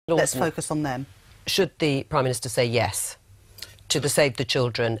let's focus on them. Should the Prime Minister say yes to the Save the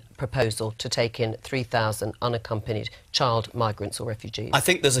Children proposal to take in 3,000 unaccompanied child migrants or refugees? I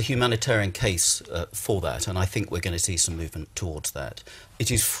think there's a humanitarian case for that, and I think we're going to see some movement towards that.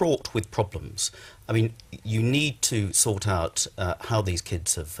 It is fraught with problems. I mean, you need to sort out how these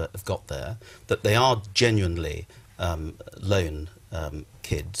kids have got there, that they are genuinely lone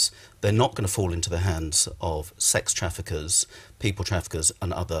kids. They're not going to fall into the hands of sex traffickers, people traffickers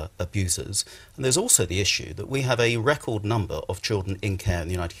and other abusers. And there's also the issue that we have a record number of children in care in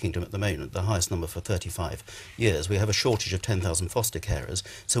the United Kingdom at the moment, the highest number for 35 years. We have a shortage of 10,000 foster carers,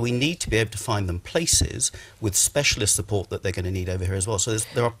 so we need to be able to find them places with specialist support that they're going to need over here as well. So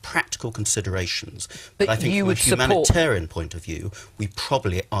there are practical considerations. But I think from a humanitarian point of view, we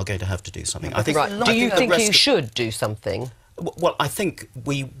probably are going to have to do something. I think, do you think you should do something? Well, I think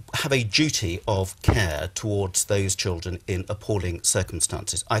we have a duty of care towards those children in appalling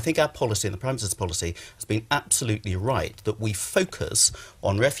circumstances. I think our policy and the Prime Minister's policy has been absolutely right, that we focus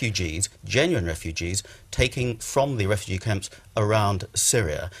on refugees, genuine refugees, taking from the refugee camps around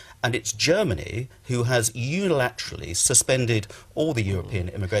Syria. And it's Germany who has unilaterally suspended all the European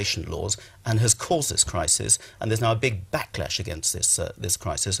immigration laws and has caused this crisis. And there's now a big backlash against this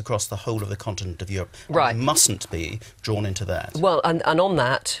crisis across the whole of the continent of Europe. Right. We mustn't be drawn into that. Well, and on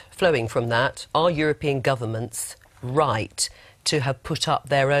that, flowing from that, are European governments right to have put up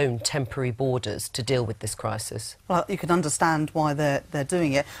their own temporary borders to deal with this crisis? Well, you can understand why they're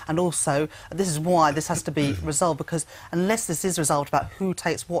doing it, and also this is why this has to be resolved, because unless this is resolved about who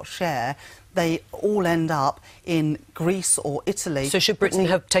takes what share, they all end up in Greece or Italy. So should Britain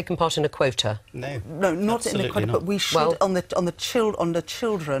have taken part in a quota? No, not in a quota, but we should on the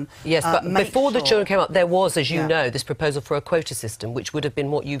children. Yes, but before the children came up, there was, as you know, this proposal for a quota system, which would have been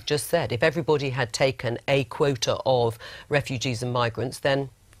what you've just said. If everybody had taken a quota of refugees and migrants, then,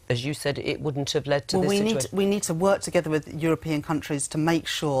 as you said, it wouldn't have led to this situation. We need to work together with European countries to make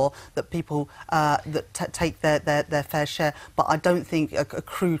sure that people take their fair share. But I don't think a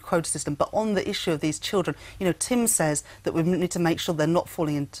crude quota system. But on the issue of these children, you know, Tim says that we need to make sure they're not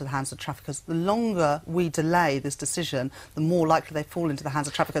falling into the hands of traffickers. The longer we delay this decision, the more likely they fall into the hands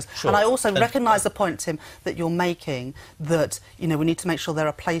of traffickers. Sure. And I also recognise the point, Tim, that you're making, that, you know, we need to make sure there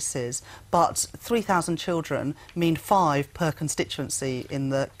are places. But 3,000 children mean 5 per constituency in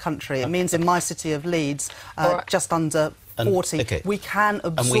the country. It means in my city of Leeds, just under 40. We can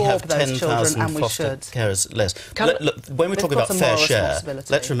absorb those children, and we should. Carers less. Look, when we talk about fair share,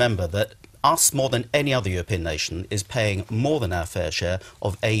 let's remember that us, more than any other European nation, is paying more than our fair share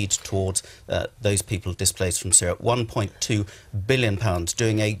of aid towards those people displaced from Syria. £1.2 billion,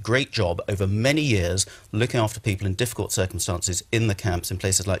 doing a great job over many years, looking after people in difficult circumstances in the camps in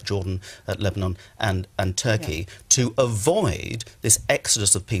places like Jordan, Lebanon and Turkey, to avoid this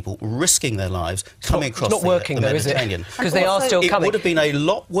exodus of people risking their lives coming across the Mediterranean. Because they are still coming. It would have been a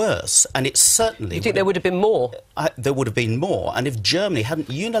lot worse, and it certainly... You think there would have been more? There would have been more, and if Germany hadn't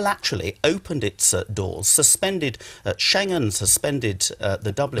unilaterally opened its doors, suspended Schengen, suspended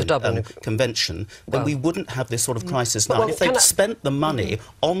the Dublin Convention, then we wouldn't have this sort of crisis now. And if they'd spent the money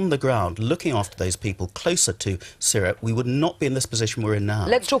on the ground looking after those people closer to Syria, we would not be in this position we're in now.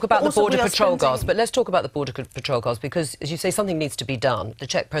 Let's talk about the border patrol guards, but let's talk about the border patrol guards, because, as you say, something needs to be done. The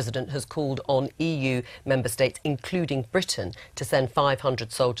Czech president has called on EU member states, including Britain, to send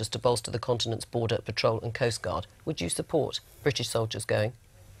 500 soldiers to bolster the continent's border patrol and coast guard. Would you support British soldiers going?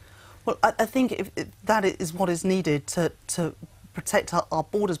 Well, I think if that is what is needed to protect our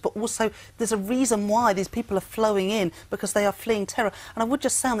borders, but also there's a reason why these people are flowing in, because they are fleeing terror. And I would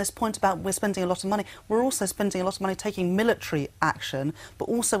just say on this point about we're spending a lot of money, we're also spending a lot of money taking military action, but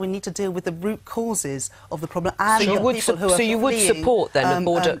also we need to deal with the root causes of the problem and the people who are fleeing. So you would support then the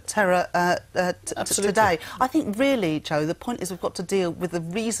border terror today? I think really, Joe, the point is we've got to deal with the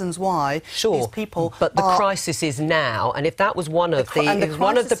reasons why these people. But the crisis is now, and if that was one of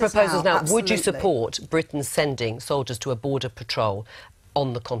the proposals now, would you support Britain sending soldiers to a border patrol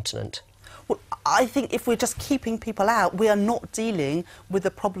on the continent? Well, I think if we're just keeping people out, we are not dealing with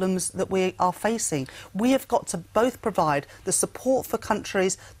the problems that we are facing. We have got to both provide the support for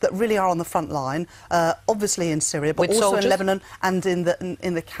countries that really are on the front line, obviously in Syria, but also in Lebanon and in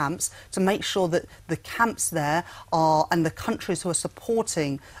the camps, to make sure that the camps there are, and the countries who are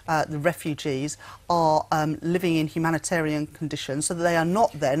supporting the refugees are living in humanitarian conditions, so that they are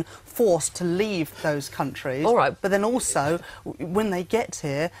not then forced to leave those countries. All right. But then also, when they get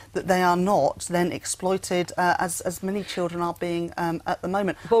here, that they are not not then exploited as many children are being at the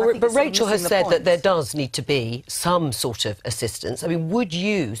moment. Well, but Rachel has said that there does need to be some sort of assistance. I mean, would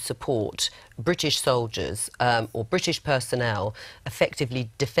you support British soldiers or British personnel effectively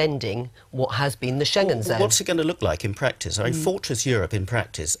defending what has been the Schengen zone? What's it going to look like in practice? I mean, Fortress Europe in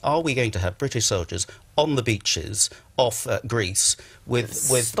practice, are we going to have British soldiers on the beaches off Greece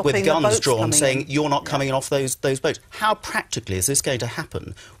with guns drawn saying you're not coming off those boats? How practically is this going to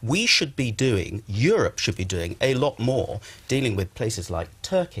happen? We should be doing, Europe should be doing a lot more dealing with places like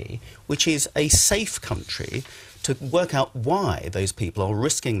Turkey, which is a safe country, to work out why those people are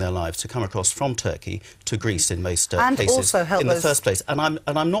risking their lives to come across from Turkey to Greece in most cases also help in the first place. And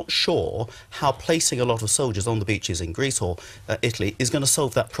I'm not sure how placing a lot of soldiers on the beaches in Greece or Italy is going to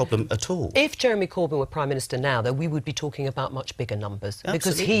solve that problem at all. If Jeremy Corbyn were Prime Minister now, then we would be talking about much bigger numbers. Absolutely.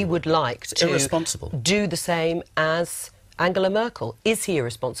 Because he would like to irresponsible. Do the same as Angela Merkel. Is he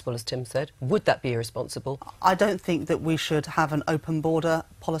irresponsible, as Tim said? Would that be irresponsible? I don't think that we should have an open border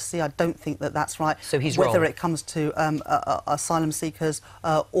policy. I don't think that that's right. So he's whether wrong. it comes to asylum seekers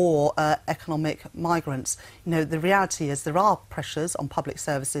or economic migrants. You know, the reality is there are pressures on public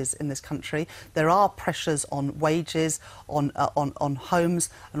services in this country. There are pressures on wages, on homes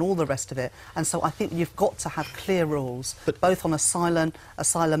and all the rest of it. And so I think you've got to have clear rules, both on asylum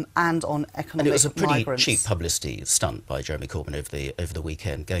and on economic migrants. And it was a pretty cheap publicity stunt by Jeremy Corbyn over the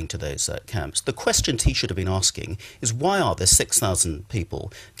weekend, going to those camps. The questions he should have been asking is, why are there 6,000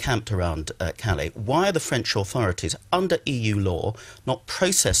 people camped around Calais? Why are the French authorities, under EU law, not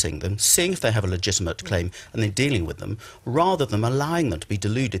processing them, seeing if they have a legitimate claim and then dealing with them, rather than allowing them to be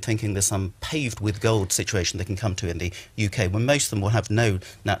deluded, thinking there's some paved with gold situation they can come to in the UK, when most of them will have no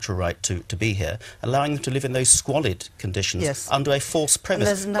natural right to be here, allowing them to live in those squalid conditions under a false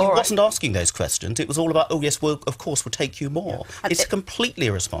premise. He wasn't asking those questions. It was all about, oh yes, well, of course, we'll take you more. It's completely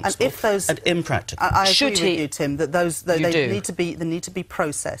irresponsible and impractical. I agree with you, Tim, that they need to be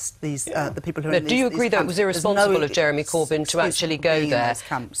processed. These the people who are in these camps. Do you agree that it was irresponsible of Jeremy Corbyn to actually go there?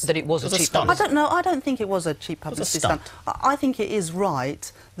 That it was a cheap publicity? I don't know. I don't think it was a cheap publicity stunt. I think it is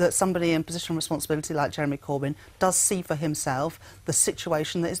right that somebody in a position of responsibility like Jeremy Corbyn does see for himself the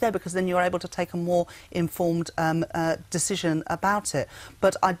situation that is there, because then you're able to take a more informed decision about it.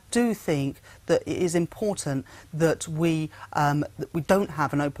 But I do think that it is important that we don't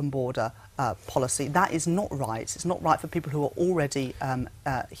have an open border policy. That is not right. It's not right for people who are already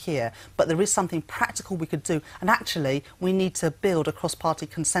here. But there is something practical we could do. And actually, we need to build a cross-party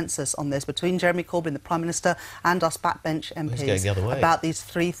consensus on this between Jeremy Corbyn, the Prime Minister, and us backbench MPs about these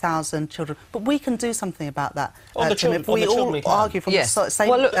 3,000 children. But we can do something about that. If we all argue from the same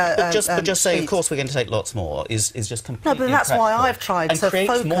but just saying, of course, we're going to take lots more is just completely No, but that's why I've tried to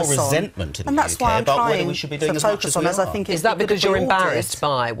creates more resentment in the UK about whether we should be doing as much as we are. Is that because you're embarrassed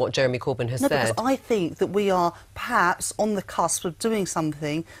by what Jeremy Corbyn has said? Because I think that we are perhaps on the cusp of doing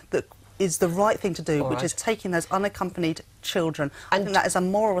something that is the right thing to do, which is taking those unaccompanied children. I think that is a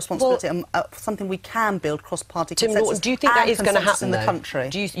moral responsibility and something we can build cross-party consensus. Loughton, do you think that is going to happen in the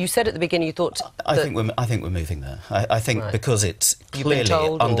country? You said at the beginning you thought. I think we're moving there. I think because it's clearly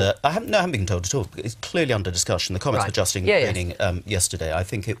under. I haven't been told at all. It's clearly under discussion. The comments were just including yesterday. I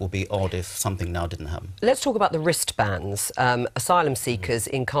think it will be odd if something now didn't happen. Let's talk about the wristbands. Asylum seekers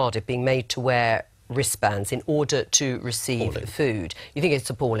in Cardiff being made to wear wristbands in order to receive food. You think it's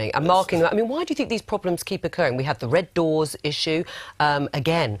appalling? And marking them. I mean, why do you think these problems keep occurring? We had the red doors issue.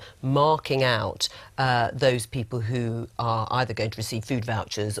 Again, marking out those people who are either going to receive food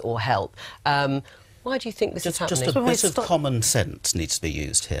vouchers or help. Why do you think this is happening? Just a bit of common sense needs to be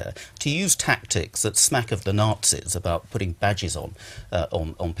used here. To use tactics that smack of the Nazis about putting badges on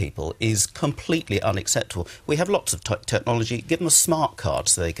people is completely unacceptable. We have lots of technology. Give them a smart card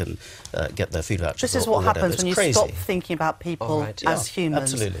so they can get their food vouchers. This is what happens when you stop thinking about people as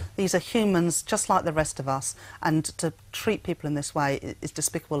humans. Absolutely. These are humans just like the rest of us, and to treat people in this way is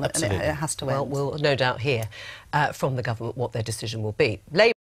despicable, and it has to end. Well, we'll no doubt hear from the government what their decision will be.